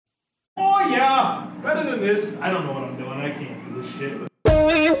yeah, better than this. I don't know what I'm doing. I can't do this shit.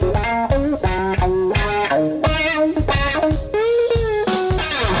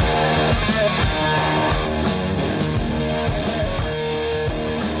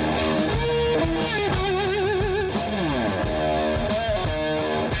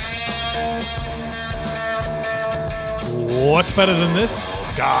 What's better than this?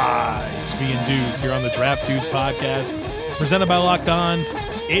 Guys being dudes here on the Draft Dudes podcast, presented by Locked On.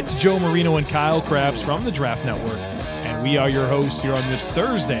 It's Joe Marino and Kyle Krabs from the Draft Network, and we are your hosts here on this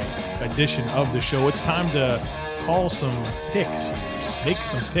Thursday edition of the show. It's time to call some picks, make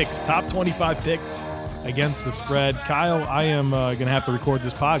some picks, top 25 picks against the spread. Kyle, I am going to have to record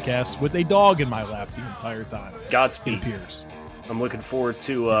this podcast with a dog in my lap the entire time. Godspeed. It appears. I'm looking forward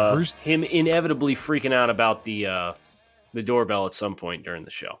to him inevitably freaking out about the doorbell at some point during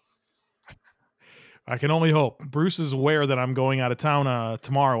the show. I can only hope. Bruce is aware that I'm going out of town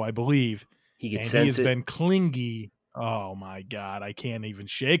tomorrow, I believe. He can sense he has it. been clingy. Oh, my God. I can't even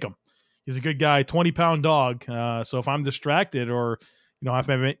shake him. He's a good guy, 20-pound dog. So if I'm distracted or, if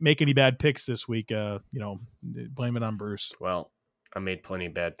I make any bad picks this week, blame it on Bruce. Well, I made plenty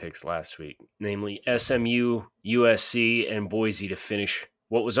of bad picks last week, namely SMU, USC, and Boise to finish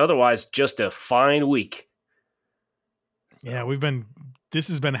what was otherwise just a fine week. Yeah, this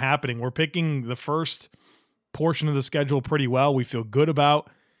has been happening. We're picking the first portion of the schedule pretty well. We feel good about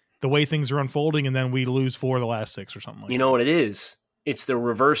the way things are unfolding, and then we lose 4 of the last 6 or something like that. You know what it is? It's the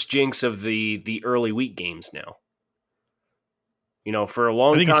reverse jinx of the early week games now. For a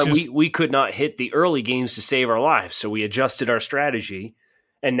long time, we could not hit the early games to save our lives, so we adjusted our strategy,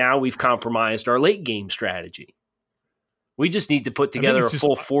 and now we've compromised our late game strategy. We just need to put together a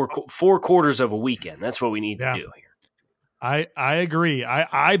full four quarters of a weekend. That's what we need to do here. I agree.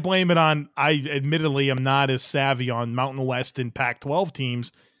 I blame it on, I admittedly am not as savvy on Mountain West and Pac-12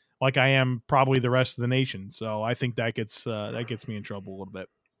 teams like I am probably the rest of the nation. So I think that gets me in trouble a little bit.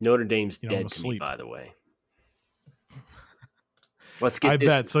 Notre Dame's dead to me, by the way. Let's get I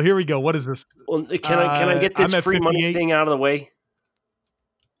bet. So here we go. What is this? Well, can I get this free money thing out of the way?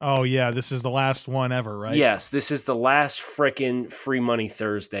 Oh, yeah. This is the last one ever, right? Yes, this is the last frickin' free money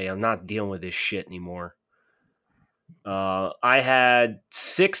Thursday. I'm not dealing with this shit anymore. I had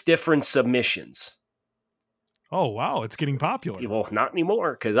 6 different submissions. Oh, wow. It's getting popular. Well, not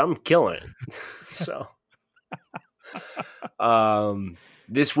anymore because I'm killing it. So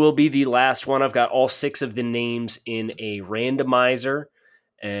this will be the last one. I've got all 6 of the names in a randomizer,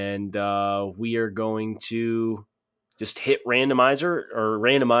 and we are going to just hit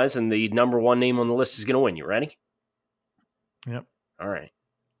randomize, and the number 1 name on the list is going to win. You ready? Yep. All right.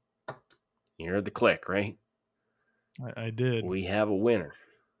 You heard the click, right? I did. We have a winner.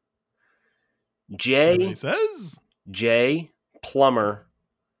 J Plummer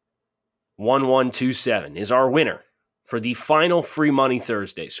 1127 is our winner for the final free money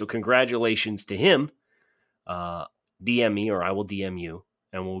Thursday. So congratulations to him. DM me or I will DM you,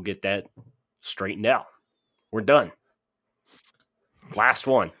 and we'll get that straightened out. We're done. Last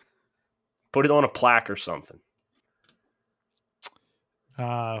one. Put it on a plaque or something.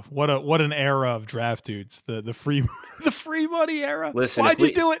 What an era of draft dudes. The free money era. Listen, why'd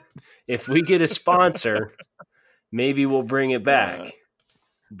you do it? If we get a sponsor, maybe we'll bring it back.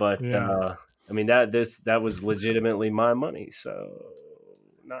 But that was legitimately my money, so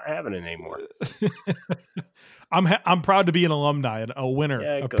not having it anymore. I'm proud to be an alumni, a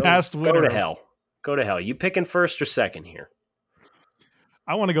winner, past winner. Go to hell. You picking first or second here?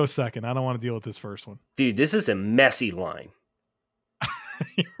 I want to go second. I don't want to deal with this first one. Dude, this is a messy line.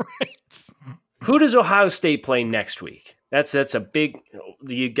 Right. Who does Ohio State play next week? That's a big.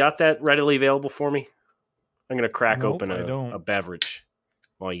 You got that readily available for me? I'm going to crack open a beverage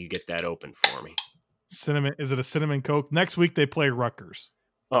while you get that open for me. Cinnamon? Is it a cinnamon Coke? Next week they play Rutgers.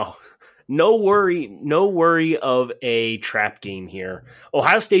 Oh, no worry of a trap game here.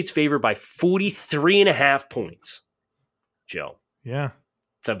 Ohio State's favored by 43.5 points. Joe. Yeah.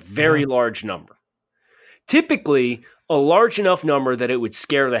 It's a very large number. Typically, a large enough number that it would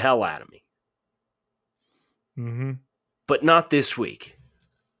scare the hell out of me. Mm-hmm. But not this week.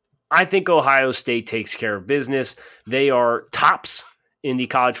 I think Ohio State takes care of business. They are tops in the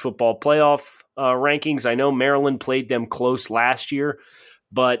college football playoff rankings. I know Maryland played them close last year,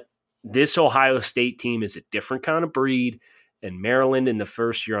 but this Ohio State team is a different kind of breed, and Maryland in the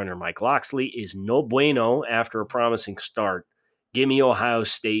first year under Mike Locksley is no bueno after a promising start. Give me Ohio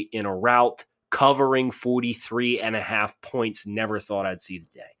State in a rout, covering 43.5 points. Never thought I'd see the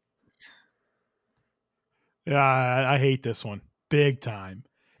day. Yeah, I hate this one. Big time.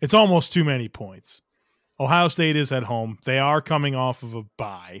 It's almost too many points. Ohio State is at home. They are coming off of a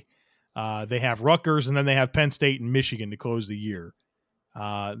bye. They have Rutgers, and then they have Penn State and Michigan to close the year.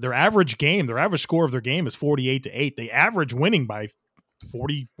 Their average score of their game is 48-8. They average winning by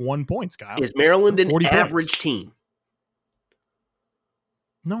 41 points, Kyle. Is Maryland an 40 average points. team?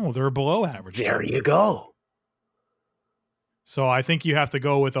 No, they're below average. There you go. So I think you have to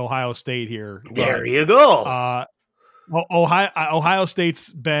go with Ohio State here. There you go. Ohio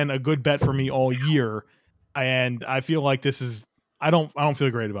State's been a good bet for me all year, and I feel like this is. I don't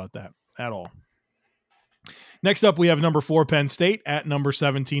feel great about that at all. Next up, we have number 4 Penn State at number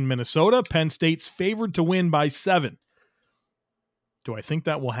 17 Minnesota. Penn State's favored to win by 7. Do I think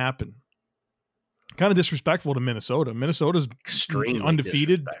that will happen? Kind of disrespectful to Minnesota. Minnesota's Extremely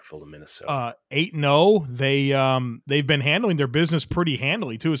undefeated. Disrespectful to Minnesota. 8-0. They've been handling their business pretty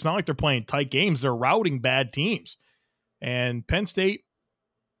handily too. It's not like they're playing tight games. They're routing bad teams. And Penn State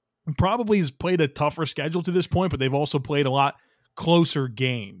probably has played a tougher schedule to this point, but they've also played a lot closer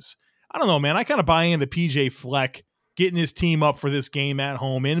games. I don't know, man. I kind of buy into PJ Fleck getting his team up for this game at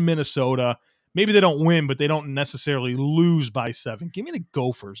home in Minnesota. Maybe they don't win, but they don't necessarily lose by 7. Give me the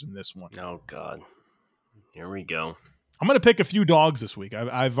Gophers in this one. Oh, God. Here we go. I'm going to pick a few dogs this week.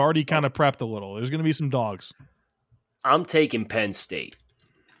 I've already kind of prepped a little. There's going to be some dogs. I'm taking Penn State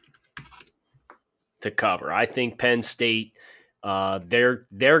to cover. I think Penn State, they're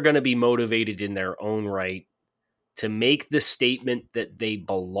going to be motivated in their own right to make the statement that they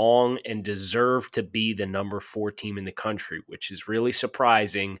belong and deserve to be the number 4 team in the country, which is really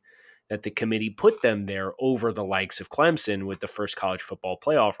surprising that the committee put them there over the likes of Clemson with the first college football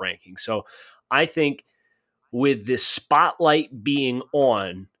playoff ranking. So I think with this spotlight being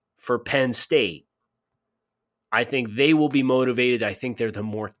on for Penn State, I think they will be motivated. I think they're the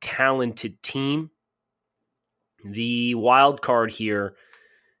more talented team. The wild card here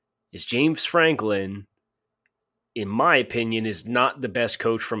is James Franklin, in my opinion, is not the best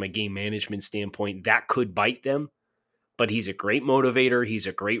coach from a game management standpoint. That could bite them, but he's a great motivator. He's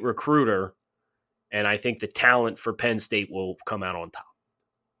a great recruiter, and I think the talent for Penn State will come out on top.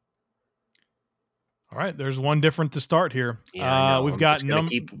 All right, there's one different to start here. Yeah, we've got going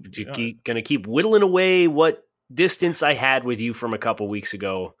to keep whittling away what distance I had with you from a couple weeks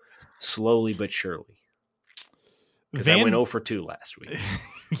ago, slowly but surely. Because I went 0 for 2 last week.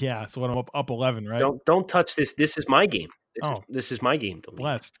 Yeah, so I'm up 11, right? Don't touch this. This is my game. This is my game to lead.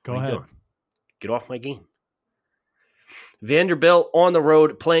 Blessed. Go ahead. Get off my game. Vanderbilt on the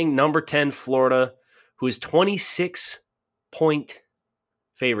road playing number 10 Florida, who is 26-point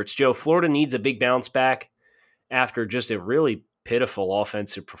favorites. Joe, Florida needs a big bounce back after just a really pitiful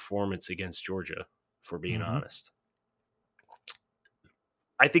offensive performance against Georgia, if we're being honest.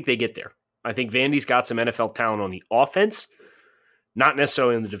 I think they get there. I think Vandy's got some NFL talent on the offense, not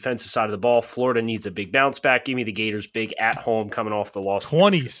necessarily on the defensive side of the ball. Florida needs a big bounce back. Give me the Gators big at home coming off the loss.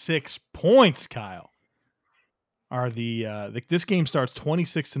 26 points, Kyle. Are this game starts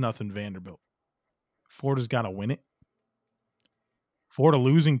 26-0 Vanderbilt. Florida's got to win it. Florida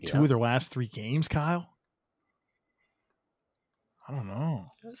losing 2 of their last 3 games, Kyle? I don't know.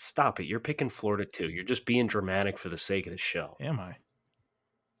 Stop it. You're picking Florida too. You're just being dramatic for the sake of the show. Am I?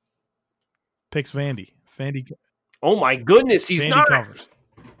 Picks Vandy. Oh my goodness, he's Vandy not covers.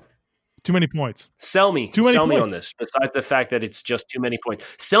 Too many points. Sell me. Sell me on this. Besides the fact that it's just too many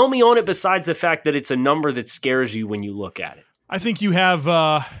points. Sell me on it. Besides the fact that it's a number that scares you when you look at it. I think you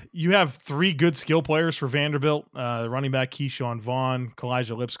have 3 good skill players for Vanderbilt. Running back Keyshawn Vaughn,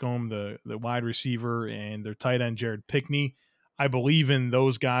 Kalijah Lipscomb, the wide receiver, and their tight end Jared Pickney. I believe in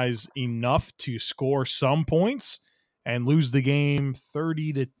those guys enough to score some points and lose the game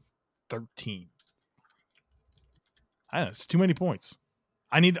 30-13. I don't know, it's too many points.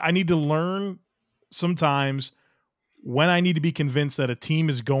 I need to learn sometimes when I need to be convinced that a team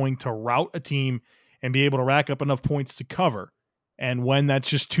is going to rout a team and be able to rack up enough points to cover, and when that's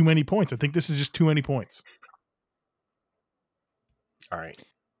just too many points. I think this is just too many points. All right.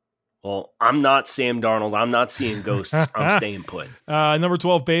 Well, I'm not Sam Darnold. I'm not seeing ghosts. I'm staying put. Number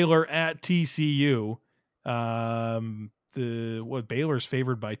 12, Baylor at TCU. Baylor's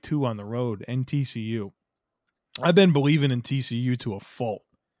favored by 2 on the road, and TCU. I've been believing in TCU to a fault.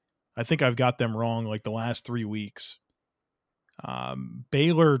 I think I've got them wrong like the last 3 weeks.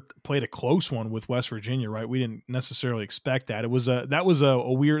 Baylor played a close one with West Virginia, right? We didn't necessarily expect that. That was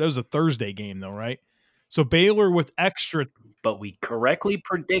a Thursday game though, right? So Baylor with extra, but we correctly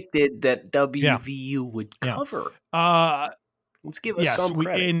predicted that WVU would cover. Let's give us some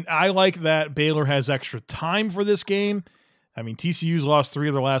credit. And I like that Baylor has extra time for this game. I mean, TCU's lost 3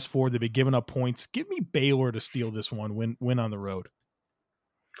 of their last 4. They've been giving up points. Give me Baylor to steal this one, win on the road.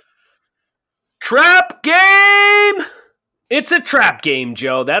 Trap game! It's a trap game,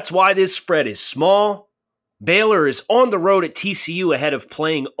 Joe. That's why this spread is small. Baylor is on the road at TCU ahead of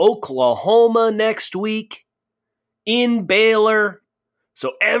playing Oklahoma next week in Baylor.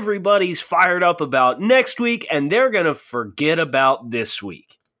 So everybody's fired up about next week, and they're going to forget about this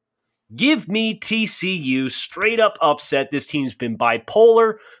week. Give me TCU straight up upset. This team's been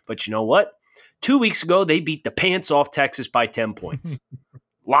bipolar, but you know what? 2 weeks ago, they beat the pants off Texas by 10 points.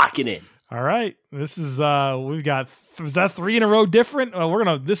 Lock it in. All right. This is we've got, is that 3 in a row different?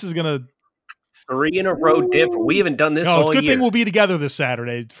 This is gonna 3 in a row different. We haven't done this all year. It's a good thing we'll be together this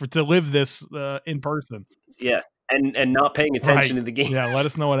Saturday to live this in person. Yeah, and not paying attention to the games. Yeah, let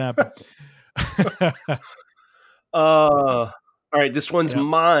us know what happened. All right, this one's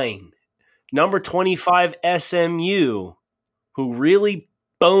mine. Number 25 SMU, who really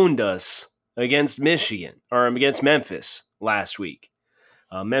boned us against Memphis last week.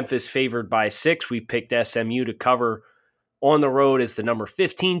 Memphis favored by 6. We picked SMU to cover on the road as the number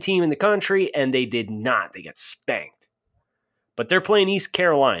 15 team in the country, and they did not. They got spanked. But they're playing East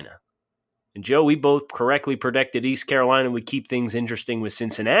Carolina. And Joe, we both correctly predicted East Carolina would keep things interesting with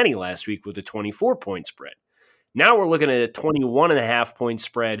Cincinnati last week with a 24-point spread. Now we're looking at a 21.5-point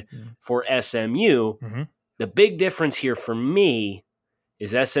spread for SMU. Mm-hmm. The big difference here for me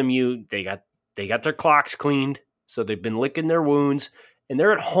is SMU, they got their clocks cleaned, so they've been licking their wounds, and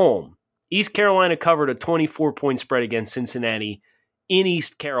they're at home. East Carolina covered a 24-point spread against Cincinnati in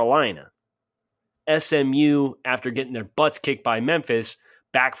East Carolina. SMU, after getting their butts kicked by Memphis,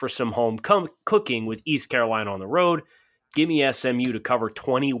 back for some home cooking with East Carolina on the road. Give me SMU to cover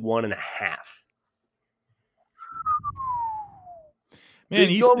 21.5. Man,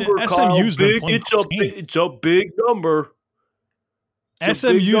 SMU's been playing it's a big number.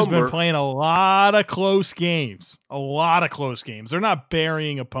 SMU's been playing a lot of close games. They're not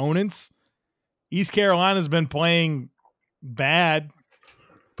burying opponents. East Carolina's been playing bad,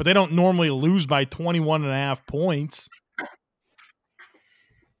 but they don't normally lose by 21.5 points.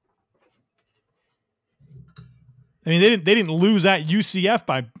 I mean, they didn't lose at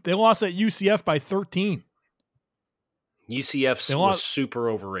UCF they lost at UCF by 13. UCF was super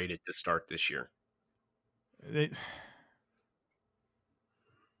overrated to start this year.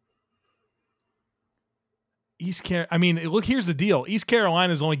 Here's the deal. East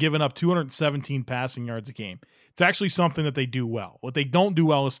Carolina's only given up 217 passing yards a game. It's actually something that they do well. What they don't do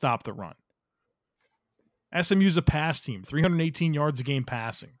well is stop the run. SMU's a pass team, 318 yards a game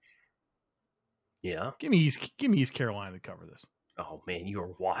passing. Yeah. Give me East Carolina to cover this. Oh man, you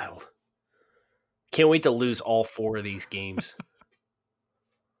are wild. Can't wait to lose all 4 of these games.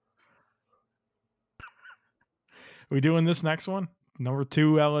 We doing this next one? Number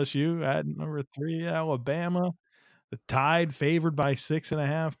 2 LSU at number 3 Alabama. The Tide favored by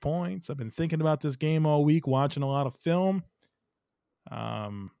 6.5 points. I've been thinking about this game all week, watching a lot of film. I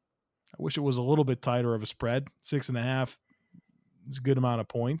wish it was a little bit tighter of a spread. 6.5 is a good amount of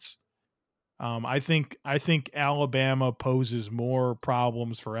points. I think Alabama poses more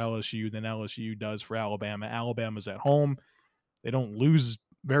problems for LSU than LSU does for Alabama. Alabama's at home. They don't lose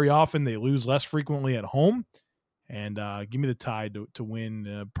very often. They lose less frequently at home. And give me the Tide to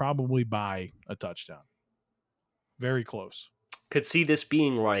win probably by a touchdown. Very close. Could see this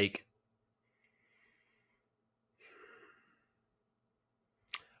being like,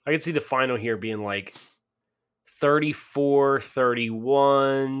 I could see the final here being like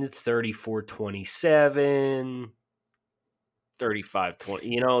 34-31, 34-27, 35-20.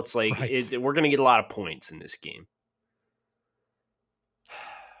 You know, it's like we're going to get a lot of points in this game.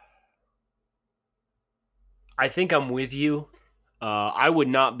 I think I'm with you. I would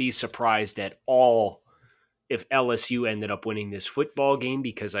not be surprised at all if LSU ended up winning this football game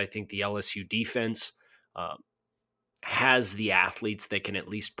because I think the LSU defense has the athletes that can at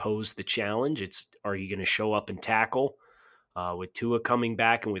least pose the challenge. Are you going to show up and tackle? With Tua coming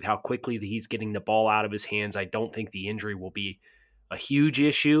back and with how quickly he's getting the ball out of his hands, I don't think the injury will be a huge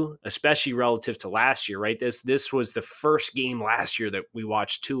issue, especially relative to last year, right? This was the first game last year that we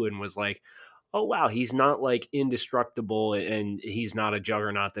watched Tua and was like, oh, wow, he's not like indestructible and he's not a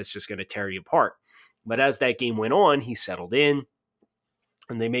juggernaut that's just going to tear you apart. But as that game went on, he settled in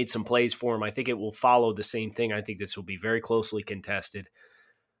and they made some plays for him. I think it will follow the same thing. I think this will be very closely contested,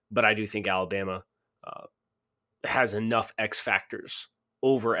 but I do think Alabama has enough X factors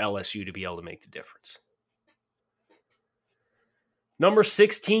over LSU to be able to make the difference. Number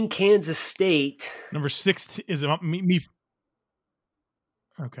 16, Kansas State. Number 16 is it me.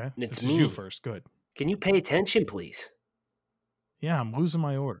 Okay. It's me. You first. Good. Can you pay attention, please? Yeah, I'm losing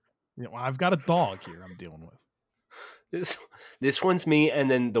my order. I've got a dog here I'm dealing with. This one's me,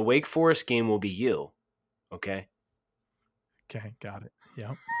 and then the Wake Forest game will be you. Okay? Okay, got it.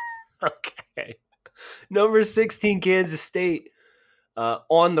 Yep. Okay. Number 16, Kansas State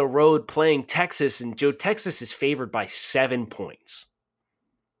on the road playing Texas. And Joe, Texas is favored by 7 points.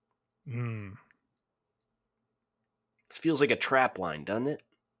 Mm. This feels like a trap line, doesn't it?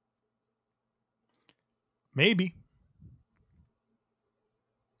 Maybe.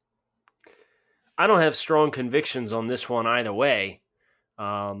 I don't have strong convictions on this one either way.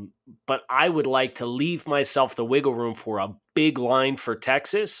 But I would like to leave myself the wiggle room for a big line for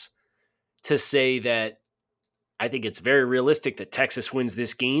Texas to say that I think it's very realistic that Texas wins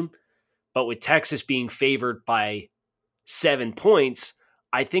this game. But with Texas being favored by 7 points,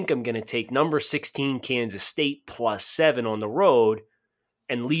 I think I'm going to take number 16 Kansas State plus 7 on the road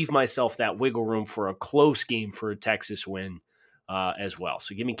and leave myself that wiggle room for a close game for a Texas win as well.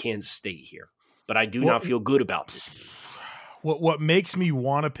 So give me Kansas State here. But I do not feel good about this game. What makes me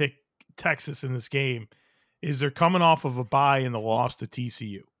want to pick Texas in this game is they're coming off of a bye in the loss to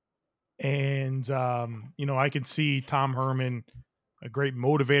TCU. And, I can see Tom Herman, a great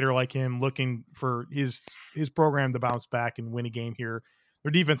motivator like him, looking for his program to bounce back and win a game here.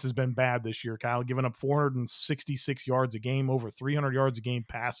 Their defense has been bad this year, Kyle, giving up 466 yards a game, over 300 yards a game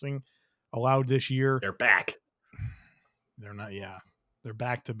passing allowed this year. They're back. They're not, they're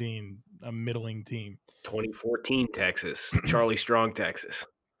back to being a middling team. 2014 Texas, Charlie Strong, Texas.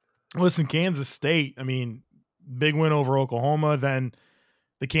 Listen, Kansas State, big win over Oklahoma. Then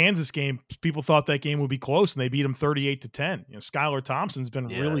the Kansas game, people thought that game would be close, and they beat them 38-10. Skylar Thompson's been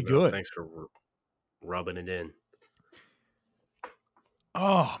really good. Thanks for rubbing it in.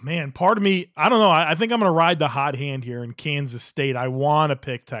 Oh, man, part of me, I don't know. I think I'm going to ride the hot hand here in Kansas State. I want to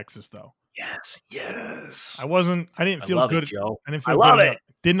pick Texas, though. Yes. I didn't feel good. Joe. I didn't feel love good it. enough.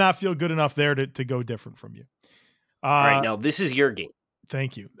 Did not feel good enough there to go different from you. All right, now this is your game.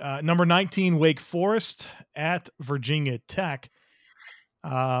 Thank you. Number 19, Wake Forest at Virginia Tech.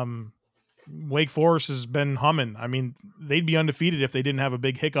 Wake Forest has been humming. They'd be undefeated if they didn't have a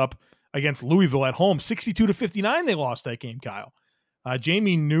big hiccup against Louisville at home. 62-59, they lost that game, Kyle.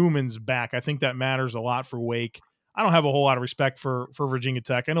 Jamie Newman's back. I think that matters a lot for Wake. I don't have a whole lot of respect for Virginia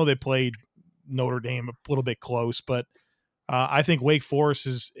Tech. I know they played Notre Dame a little bit close, but I think Wake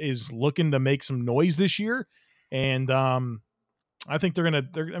Forest is looking to make some noise this year, and I think they're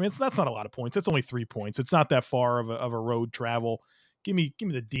that's not a lot of points. It's only 3 points. It's not that far of a road travel. Give me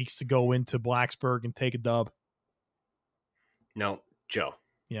the Deeks to go into Blacksburg and take a dub. No, Joe.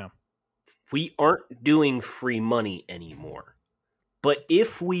 Yeah. We aren't doing free money anymore. But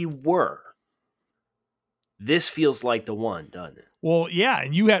if we were, this feels like the one, doesn't it? Well, yeah,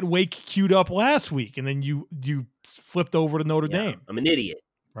 and you had Wake queued up last week, and then you flipped over to Notre Dame. I'm an idiot.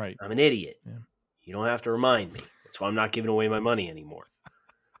 Right. I'm an idiot. Yeah. You don't have to remind me. That's why I'm not giving away my money anymore.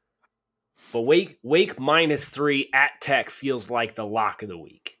 But Wake -3 at Tech feels like the lock of the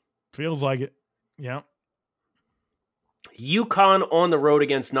week. Feels like it. Yeah. UConn on the road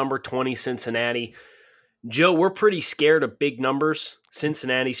against number 20 Cincinnati. Joe, we're pretty scared of big numbers.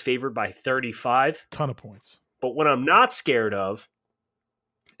 Cincinnati's favored by 35. Ton of points. But what I'm not scared of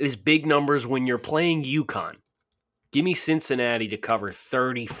is big numbers when you're playing UConn. Give me Cincinnati to cover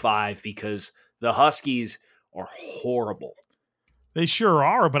 35 because the Huskies are horrible. They sure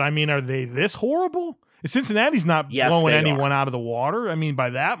are, but are they this horrible? Cincinnati's not blowing anyone out of the water.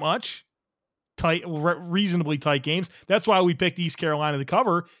 By that much. Tight, reasonably tight games. That's why we picked East Carolina to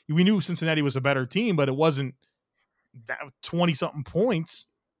cover. We knew Cincinnati was a better team, but it wasn't that 20-something points.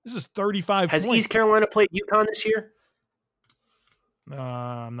 This is 35 Has points. East Carolina played UConn this year?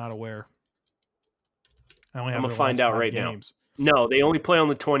 I'm not aware. I'm going to find out right games. Now. No, they only play on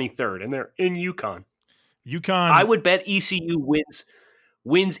the 23rd, and they're in UConn. I would bet ECU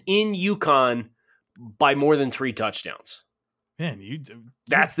wins in UConn by more than 3 touchdowns. Man,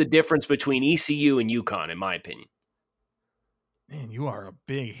 that's the difference between ECU and UConn, in my opinion. Man, you are a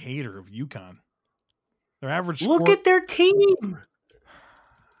big hater of UConn. Their average Look at their team.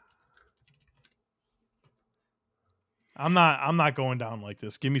 I'm not going down like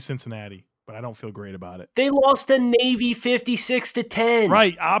this. Give me Cincinnati, but I don't feel great about it. They lost to Navy 56-10.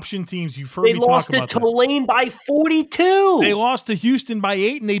 Right, option teams. You've heard me talk about that. They lost to Tulane by 42. They lost to Houston by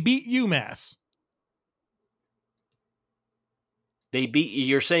 8, and they beat UMass.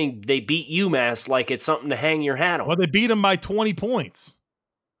 You're saying they beat UMass like it's something to hang your hat on. Well, they beat them by 20 points.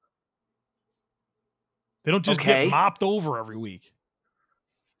 They don't just get mopped over every week.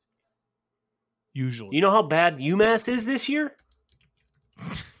 Usually. You know how bad UMass is this year?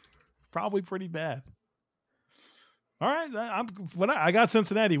 Probably pretty bad. All right. I got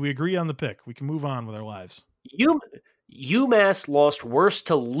Cincinnati. We agree on the pick. We can move on with our lives. UMass lost worse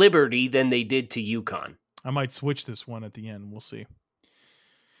to Liberty than they did to UConn. I might switch this one at the end. We'll see.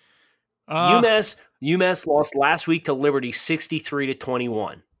 UMass lost last week to Liberty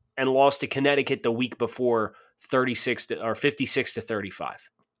 63-21 and lost to Connecticut the week before 56-35.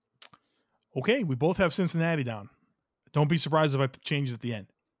 Okay, we both have Cincinnati down. Don't be surprised if I change it at the end.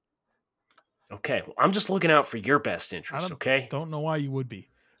 Okay, well, I'm just looking out for your best interest, okay? Don't know why you would be.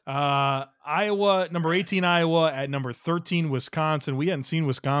 Iowa, number 18, Iowa, at number 13, Wisconsin. We hadn't seen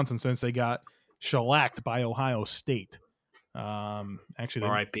Wisconsin since they got shellacked by Ohio State. Actually,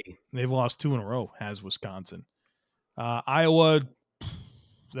 R.I.P. They've lost 2 in a row, has Wisconsin. Iowa,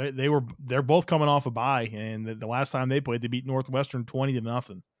 they're both coming off a bye, and the last time they played, they beat Northwestern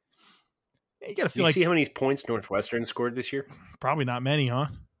 20-0. You got to feel see how many points Northwestern scored this year? Probably not many, huh?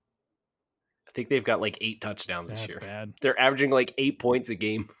 I think they've got like 8 touchdowns this year. Bad. They're averaging like 8 points a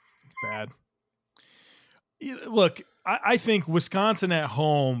game. It's bad. Look, I think Wisconsin at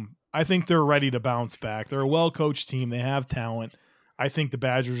home, I think they're ready to bounce back. They're a well-coached team. They have talent. I think the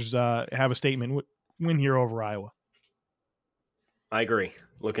Badgers have a statement win here over Iowa. I agree.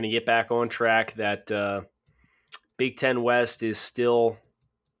 Looking to get back on track. That Big Ten West is still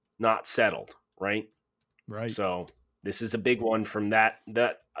not settled, right? Right. So this is a big one from that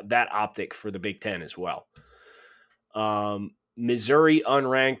optic for the Big Ten as well. Missouri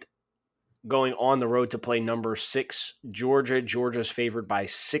unranked, going on the road to play number 6 Georgia. Georgia's favored by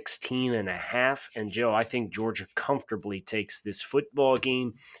 16.5. And Joe, I think Georgia comfortably takes this football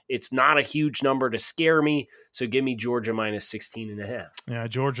game. It's not a huge number to scare me, so give me Georgia minus 16.5. Yeah,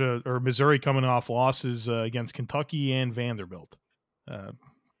 Missouri coming off losses against Kentucky and Vanderbilt.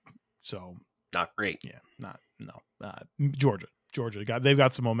 So not great. Yeah, Georgia. They've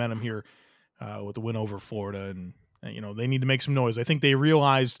got some momentum here with the win over Florida, and they need to make some noise. I think they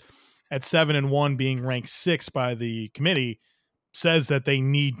realized at 7-1 being ranked 6th by the committee says that they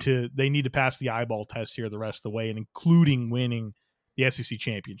need to pass the eyeball test here the rest of the way, and including winning the SEC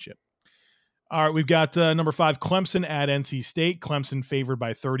championship. All right, we've got number 5 Clemson at NC State. Clemson favored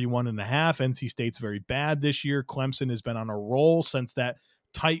by 31.5. NC State's very bad this year. Clemson has been on a roll since that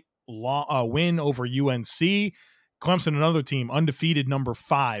tight win over UNC. Clemson, another team, undefeated, number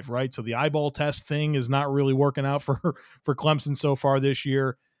 5, right? So the eyeball test thing is not really working out for Clemson so far this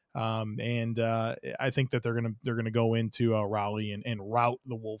year. I think that they're gonna go into Raleigh and rout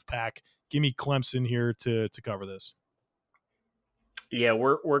the Wolfpack. Give me Clemson here to cover this. Yeah,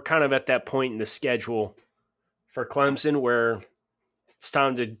 we're kind of at that point in the schedule for Clemson where it's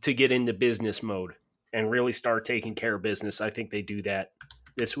time to get into business mode and really start taking care of business. I think they do that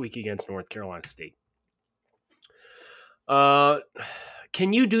this week against North Carolina State.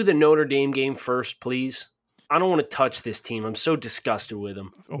 Can you do the Notre Dame game first, please? I don't want to touch this team. I'm so disgusted with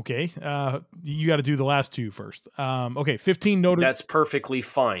them. Okay. You got to do the last 2 first. Okay. 15 Notre. That's perfectly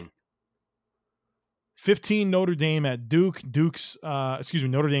fine. 15 Notre Dame at Duke.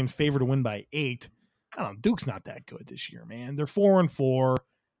 Notre Dame's favored to win by 8. I don't know. Duke's not that good this year, man. They're 4-4.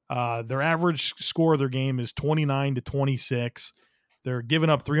 Their average score of their game is 29-26. They're giving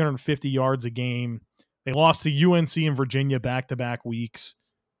up 350 yards a game. They lost to UNC and Virginia back-to-back weeks.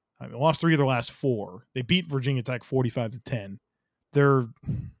 They lost 3 of their last 4. They beat Virginia Tech 45-10. They're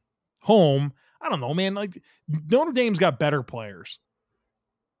home. I don't know, man. Like, Notre Dame's got better players.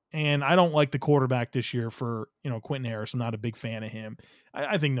 And I don't like the quarterback this year for, Quentin Harris. I'm not a big fan of him.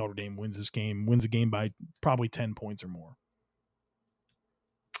 I think Notre Dame wins the game by probably 10 points or more.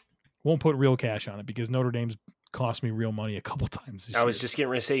 Won't put real cash on it because Notre Dame's cost me real money a couple times this year. I was just getting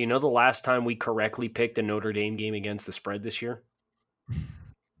ready to say, the last time we correctly picked a Notre Dame game against the spread this year?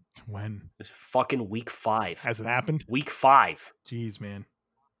 When? It's fucking week 5. Has it happened? Week 5. Jeez, man.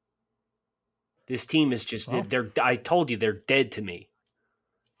 This team is just, I told you, they're dead to me.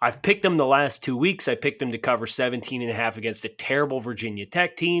 I've picked them the last 2 weeks. I picked them to cover 17.5 against a terrible Virginia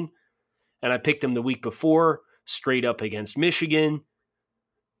Tech team. And I picked them the week before, straight up against Michigan,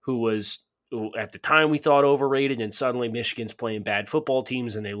 who at the time we thought overrated, and suddenly Michigan's playing bad football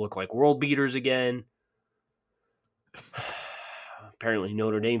teams and they look like world beaters again. Apparently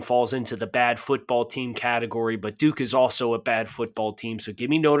Notre Dame falls into the bad football team category, but Duke is also a bad football team. So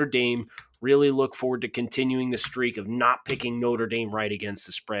give me Notre Dame. Really look forward to continuing the streak of not picking Notre Dame right against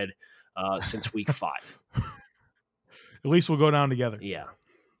the spread since week 5. At least we'll go down together. Yeah.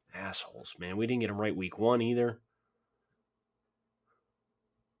 Assholes, man. We didn't get them right week 1 either.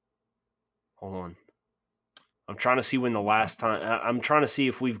 Hold on. I'm trying to see when the last time. I'm trying to see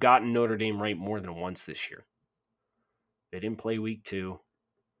if we've gotten Notre Dame right more than once this year. They didn't play week 2.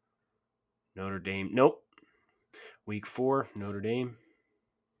 Notre Dame. Nope. Week 4, Notre Dame.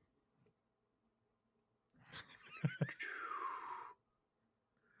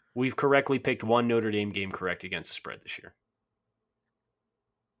 We've correctly picked one Notre Dame game correct against the spread this year.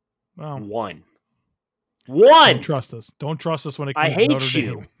 Well, One. Don't trust us. Don't trust us when it comes to Notre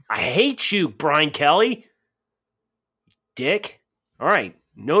Dame. I hate you, Brian Kelly. Dick. All right.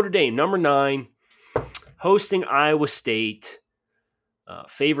 Notre Dame, number 9, hosting Iowa State.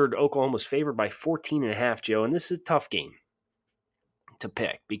 Oklahoma's favored by 14.5, Joe. And this is a tough game to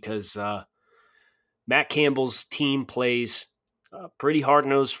pick because Matt Campbell's team plays pretty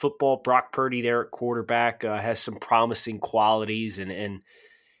hard-nosed football. Brock Purdy there at quarterback has some promising qualities, and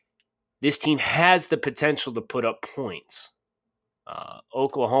this team has the potential to put up points.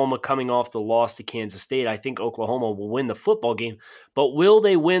 Oklahoma coming off the loss to Kansas State. I think Oklahoma will win the football game, but will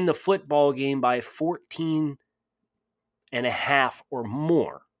they win the football game by 14.5 or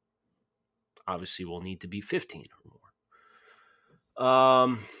more? Obviously, will need to be 15 or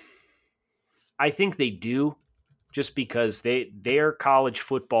more. I think they do, just because their college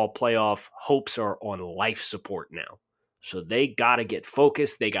football playoff hopes are on life support now. So they got to get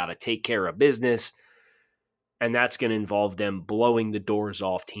focused. They got to take care of business. And that's going to involve them blowing the doors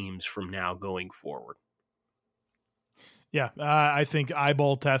off teams from now going forward. Yeah, I think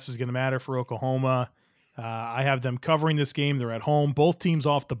eyeball test is going to matter for Oklahoma. I have them covering this game. They're at home. Both teams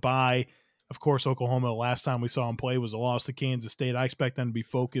off the bye. Of course, Oklahoma, the last time we saw them play was a loss to Kansas State. I expect them to be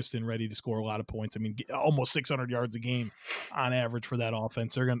focused and ready to score a lot of points. I mean, almost 600 yards a game on average for that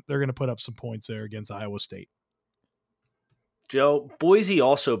offense. They're going to put up some points there against Iowa State. Joe, Boise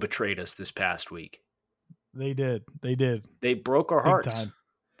also betrayed us this past week. They did. They broke our hearts.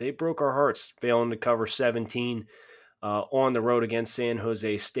 They broke our hearts, failing to cover 17 on the road against San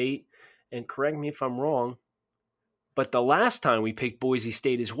Jose State. And correct me if I'm wrong, but the last time we picked Boise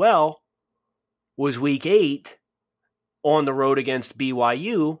State as well was week 8 on the road against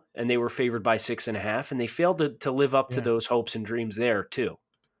BYU, and they were favored by 6.5, and they failed to live up to those hopes and dreams there too.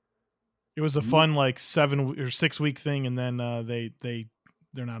 It was a fun 7 or 6 week thing, and then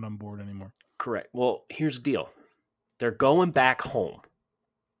they're not on board anymore. Correct. Well, here's the deal. They're going back home.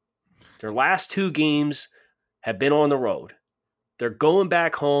 Their last 2 games have been on the road. They're going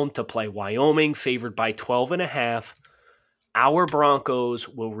back home to play Wyoming, favored by 12.5. Our Broncos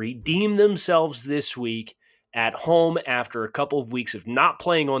will redeem themselves this week at home after a couple of weeks of not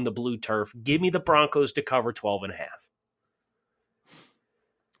playing on the blue turf. Give me the Broncos to cover 12.5.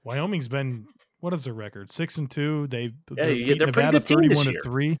 Wyoming's been, what is their record? 6-2. They're Nevada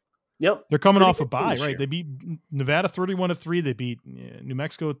 31-3. Yep. They're coming off a bye, right? They beat Nevada 31-3. They beat New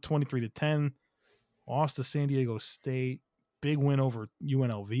Mexico 23-10. Lost to San Diego State. Big win over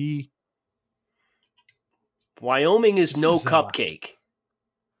UNLV. Wyoming is no cupcake.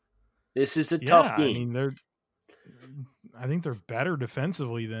 This is a tough game. I mean, I think they're better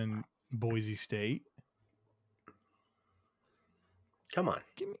defensively than Boise State. Come on.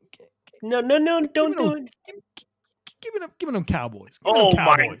 No, don't do it. Giving them Cowboys.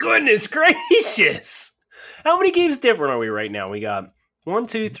 My goodness gracious. How many games different are we right now? We got 1,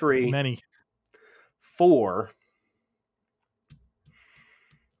 2, 3. Many. 4.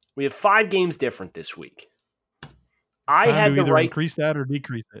 We have 5 games different this week. I had the right increase that or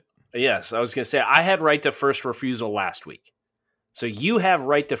decrease it. Yes, I was going to say I had right to first refusal last week. So you have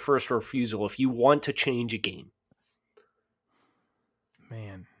right to first refusal if you want to change a game.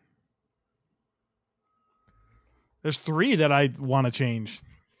 Man. There's 3 that I want to change.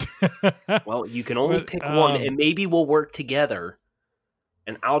 Well, you can only pick one, and maybe we'll work together,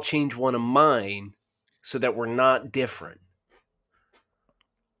 and I'll change one of mine so that we're not different.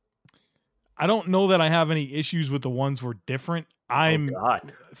 I don't know that I have any issues with the ones we're different. I'm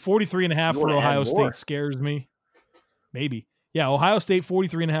 43.5 for Ohio State scares me. Maybe. Yeah, Ohio State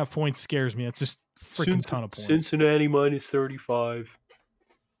 43.5 points scares me. It's just freaking ton of points. Cincinnati minus 35.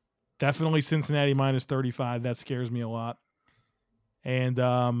 Definitely Cincinnati minus 35. That scares me a lot.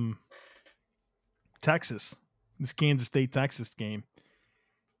 And Texas. This Kansas State-Texas game.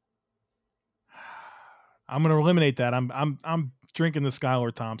 I'm going to eliminate that. I'm drinking the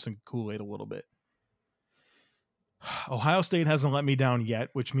Skylar Thompson Kool-Aid a little bit. Ohio State hasn't let me down yet,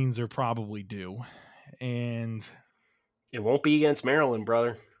 which means they're probably due. And it won't be against Maryland,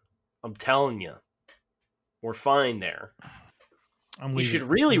 brother. I'm telling you. We're fine there. You should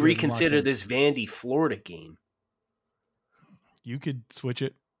really reconsider this Vandy, Florida game. You could switch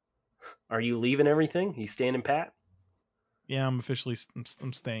it. Are you leaving everything? You standing pat? Yeah, I'm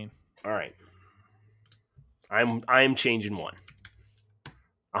staying. All right. I'm changing one.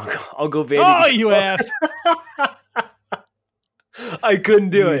 I'll go Vandy. Oh, you ass! I couldn't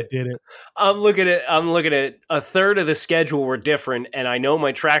do it. Did it? I'm looking at a third of the schedule were different, and I know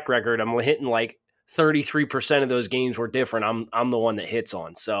my track record. I'm hitting like 33% of those games were different, I'm the one that hits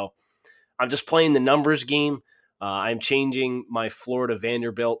on. So I'm just playing the numbers game. I'm changing my Florida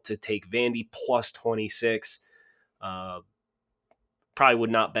Vanderbilt to take Vandy plus 26. Probably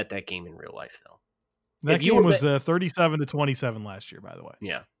would not bet that game in real life, though. That game was 37-27 last year, by the way.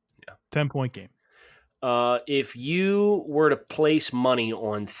 Yeah. 10-point game. If you were to place money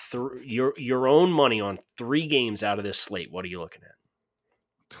on your own money on 3 games out of this slate, what are you looking at?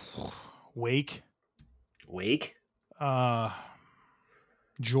 Wake.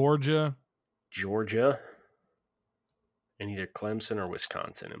 Georgia. And either Clemson or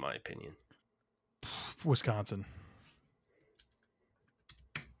Wisconsin, in my opinion. Wisconsin.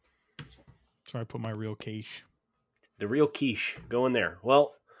 So I put my real quiche. The real quiche. Go in there.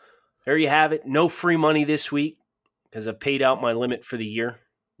 Well, there you have it. No free money this week because I've paid out my limit for the year.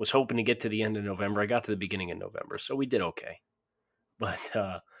 Was hoping to get to the end of November. I got to the beginning of November, so we did okay. But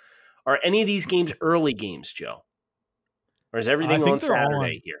are any of these games early games, Joe? Or is everything on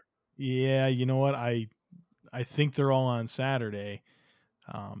Saturday here? Yeah, you know what? I think they're all on Saturday.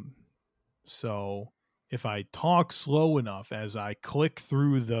 So if I talk slow enough as I click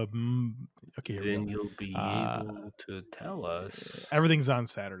through the then you'll be able to tell us. Everything's on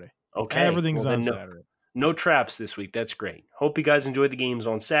Saturday. Okay. Everything's on Saturday. No traps this week. That's great. Hope you guys enjoyed the games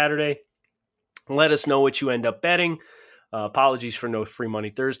on Saturday. Let us know what you end up betting. Apologies for no free money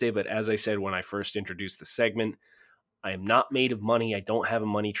Thursday, but as I said when I first introduced the segment, I am not made of money. I don't have a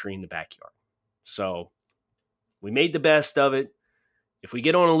money tree in the backyard. So we made the best of it. If we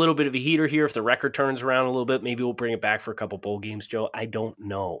get on a little bit of a heater here, if the record turns around a little bit, maybe we'll bring it back for a couple bowl games, Joe. I don't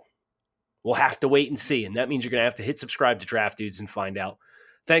know. We'll have to wait and see, and that means you're going to have to hit subscribe to Draft Dudes and find out.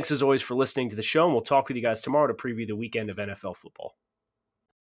 Thanks, as always, for listening to the show, and we'll talk with you guys tomorrow to preview the weekend of NFL football.